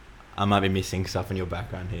I might be missing stuff in your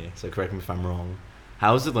background here, so correct me if I'm wrong.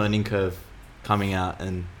 How was the learning curve coming out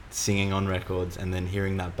and singing on records and then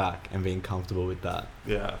hearing that back and being comfortable with that?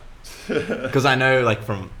 Because I know, like,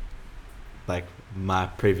 from like my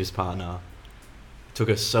previous partner, it took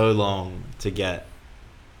her so long to get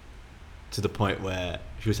to the point where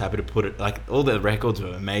she was happy to put it, like, all the records were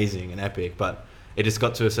amazing and epic, but it just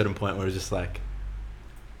got to a certain point where it was just like,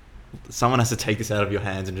 someone has to take this out of your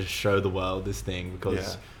hands and just show the world this thing,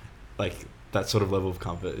 because like that sort of level of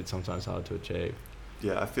comfort, it's sometimes hard to achieve.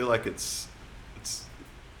 I feel like it's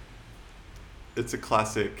a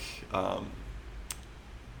classic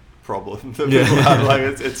problem that people have. Like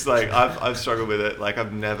it's like I've struggled with it. Like,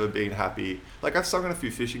 I've never been happy. Like, I've sung on a few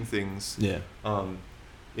fishing things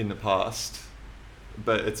in the past,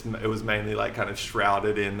 but it was mainly like kind of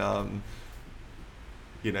shrouded in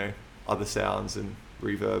you know, other sounds and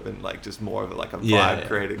reverb, and like just more of like a vibe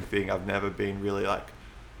creating thing. I've never been really like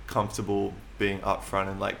comfortable being upfront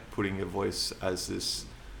and like putting your voice as this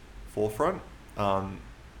forefront.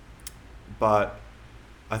 But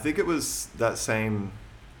I think it was that same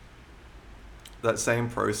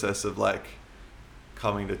process of like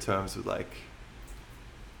coming to terms with like,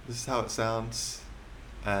 this is how it sounds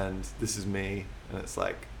and this is me, and it's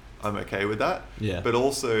like, I'm okay with that. But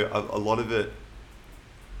also a lot of it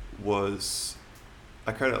was,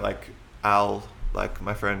 I credit like Al, like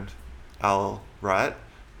my friend Al Wright,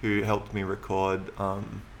 who helped me record,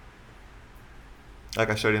 like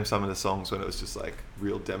I showed him some of the songs when it was just like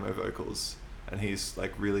real demo vocals, and he's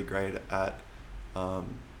like really great at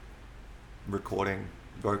recording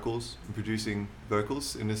vocals and producing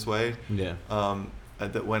vocals in this way. And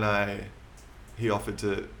that when he offered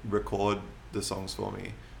to record the songs for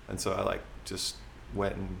me, and so I like just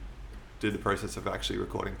went and did the process of actually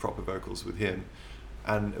recording proper vocals with him,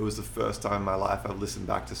 and it was the first time in my life I've listened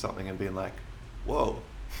back to something and been like, whoa,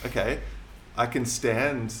 okay, I can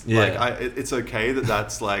stand, it's okay that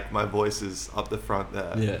that's like my voice is up the front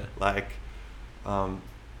there. Yeah. Like, and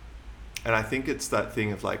I think it's that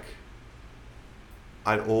thing of like,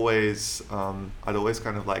 I'd always kind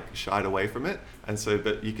of like shied away from it. And so,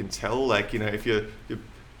 but you can tell, like, you know, if you're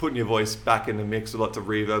putting your voice back in the mix with lots of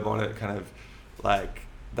reverb on it, kind of like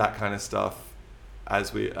that kind of stuff,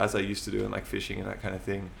 as I used to do in like fishing and that kind of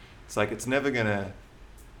thing, it's like,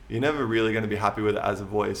 you're never really going to be happy with it as a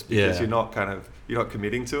voice, because you're not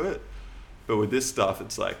committing to it. But with this stuff,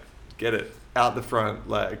 it's like, get it out the front,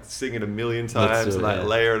 like sing it a million times, and like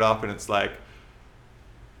layer it up, and it's like,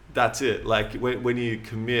 that's it. Like when you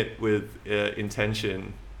commit with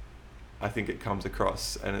intention, I think it comes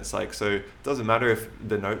across. And it's like, so it doesn't matter if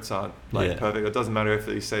the notes aren't like perfect, it doesn't matter if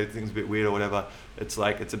you say things a bit weird or whatever. It's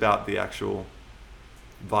like, it's about the actual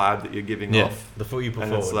vibe that you're giving off. The foot you put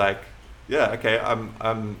and forward. It's like, yeah, okay,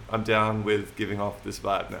 I'm down with giving off this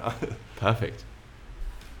vibe now. Perfect.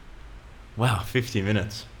 Wow, 50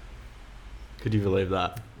 minutes. Could you believe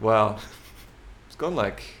that? Wow. It's gone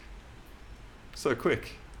like so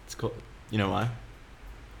quick. It's cool. You know why?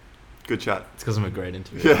 Good chat. It's because I'm a great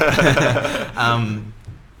interviewer.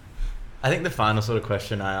 I think the final sort of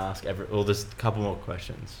question I ask there's a couple more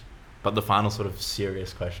questions, but the final sort of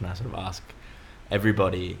serious question I sort of ask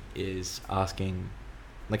everybody is asking,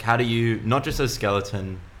 like, how do you, not just as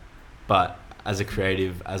Skeleton, but as a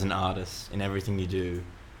creative, as an artist, in everything you do,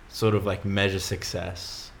 sort of like measure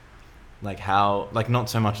success? Like how, like not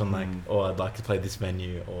so much on like, oh, I'd like to play this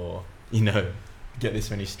venue, or, you know, get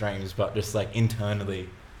this many streams, but just like internally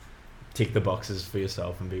tick the boxes for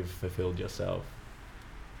yourself and be fulfilled yourself.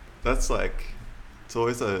 That's like, it's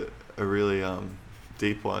always a really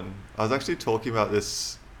deep one. I was actually talking about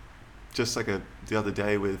this just like the other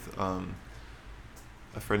day with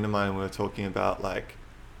a friend of mine. We were talking about, like,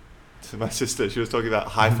 to my sister, she was talking about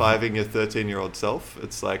high-fiving your 13-year-old self.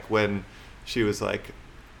 It's like when she was like,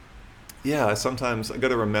 yeah, sometimes I got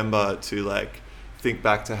to remember to like think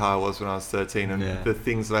back to how I was when I was 13 and the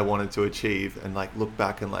things that I wanted to achieve, and like look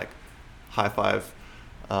back and like high-five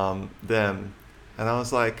them. And I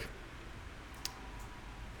was like,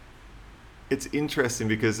 it's interesting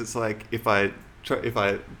because it's like, if I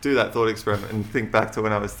do that thought experiment and think back to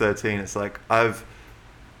when I was 13, it's like I've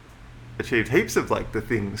achieved heaps of like the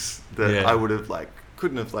things that I would have like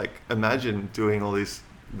couldn't have like imagined doing all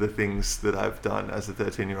the things that I've done as a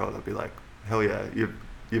 13-year-old. I'd be like, hell yeah,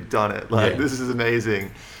 you've done it. Like this is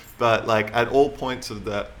amazing. But like at all points of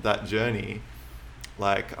that journey,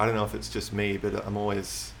 like I don't know if it's just me, but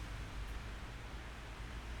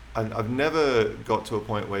I've never got to a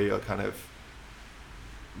point where you're kind of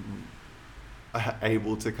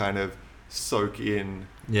able to kind of soak in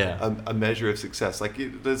a measure of success. Like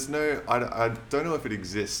there's no, I don't know if it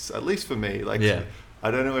exists, at least for me. Like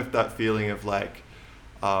I don't know if that feeling of like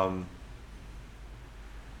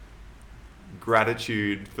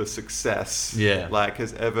gratitude for success like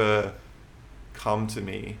has ever come to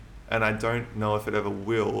me, and I don't know if it ever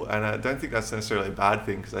will. And I don't think that's necessarily a bad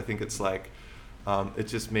thing, because I think it's like it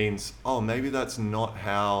just means, oh, maybe that's not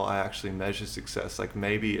how I actually measure success. Like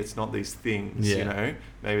maybe it's not these things, you know,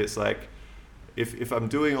 maybe it's like if I'm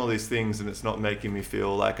doing all these things and it's not making me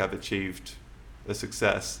feel like I've achieved a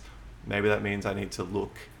success, maybe that means I need to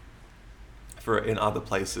look for it in other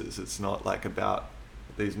places. It's not like about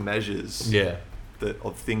these measures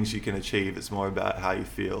of things you can achieve. It's more about how you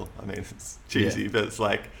feel. I mean, it's cheesy, but it's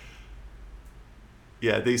like,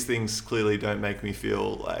 these things clearly don't make me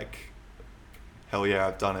feel like, hell yeah,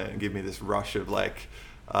 I've done it, and give me this rush of like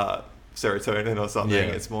serotonin or something.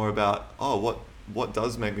 It's more about, oh, what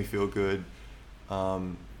does make me feel good?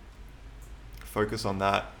 Focus on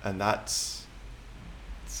that, and that's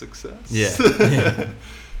success.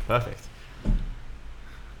 Perfect.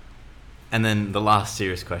 And then the last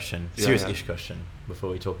serious question, serious-ish question, before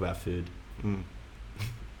we talk about food.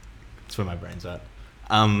 That's where my brain's at.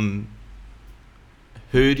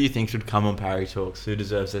 Who do you think should come on Parry Talks? Who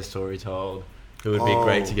deserves their story told? Who would be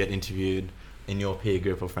great to get interviewed in your peer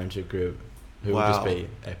group or friendship group? Who would just be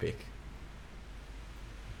epic?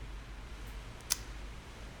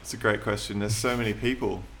 It's a great question. There's so many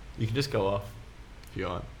people. You can just go off if you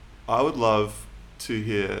want. I would love to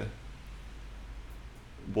hear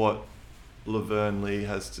what Laverne Lee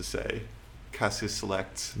has to say. Cassius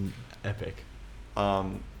Select. Epic. I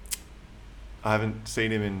haven't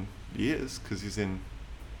seen him in years because he's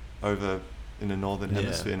over in the Northern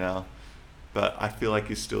Hemisphere now. But I feel like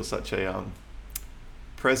he's still such a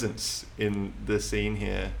presence in the scene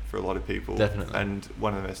here for a lot of people. Definitely. And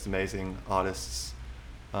one of the most amazing artists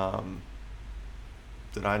that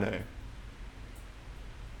I know.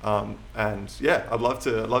 And yeah, I'd love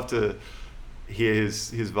to hear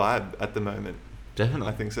his vibe at the moment. Definitely.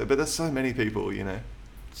 I think so. But there's so many people, you know.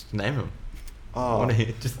 Just name them. Oh,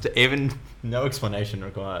 Just even no explanation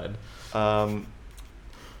required. I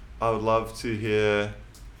would love to hear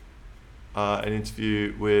an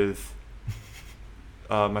interview with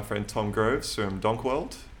my friend Tom Groves from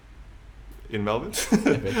Donkworld in Melbourne,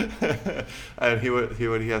 and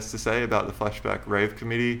hear what he has to say about the Flashback Rave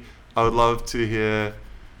Committee. I would love to hear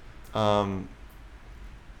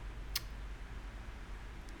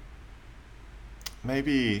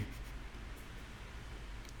maybe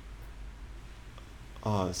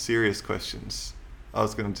serious questions. I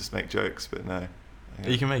was going to just make jokes, but no.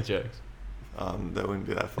 You can make jokes. That wouldn't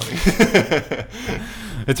be that funny.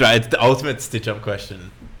 It's right. It's the ultimate stitch-up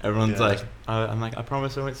question. Everyone's Yeah. like, I'm like, I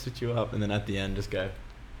promise I won't stitch you up, and then at the end, just go.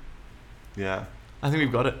 Yeah, I think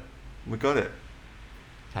we've got it. we got it.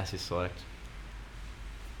 Cassie's select.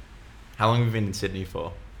 How long have you been in Sydney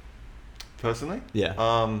for? Personally, Yeah.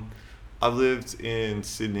 I've lived in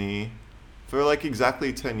Sydney for like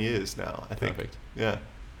exactly 10 years now, I think. Perfect. Yeah.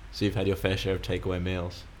 So you've had your fair share of takeaway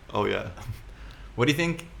meals. Oh yeah. What do you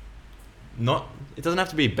think? It doesn't have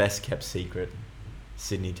to be best kept secret.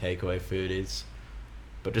 Sydney takeaway food is,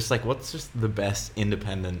 but just like, what's just the best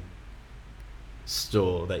independent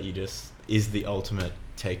store that is the ultimate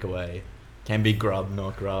takeaway? Can be grub,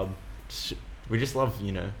 not grub. We just love, the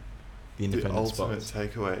independent The ultimate spots.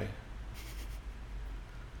 takeaway.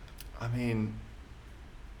 I mean,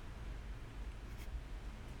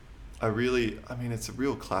 it's a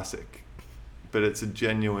real classic, but it's a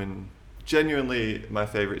genuinely my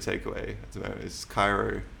favorite takeaway at the moment is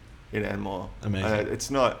Cairo in Enmore. Amazing. It's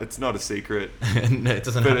not a secret, No, it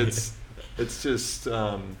doesn't. but have it's just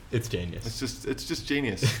it's genius. it's just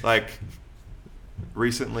genius. Like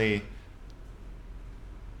recently,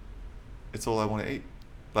 it's all I want to eat.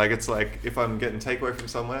 Like it's like if I'm getting takeaway from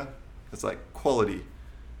somewhere, it's like quality,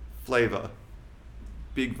 flavor,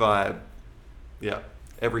 big vibe, yeah,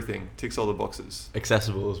 everything ticks all the boxes.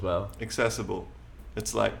 Accessible as well. Accessible.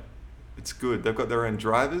 It's like it's good. They've got their own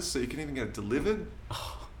drivers, so you can even get it delivered.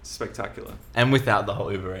 Spectacular. And without the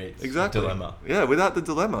whole Uber Eats dilemma. Yeah, without the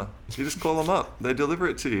dilemma. You just call them up. They deliver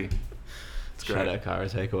it to you. It's Shout great. out Cairo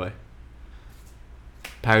takeaway.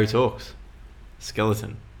 Parry Talks.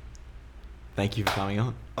 Skeleton. Thank you for coming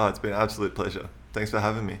on. Oh, it's been an absolute pleasure. Thanks for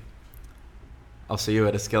having me. I'll see you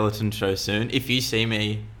at a skeleton show soon. If you see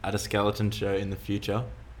me at a skeleton show in the future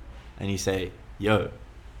and you say, yo,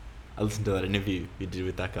 I listened to that interview you did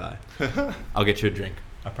with that guy, I'll get you a drink.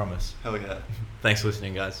 I promise. Hell yeah. Thanks for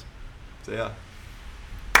listening, guys. So yeah.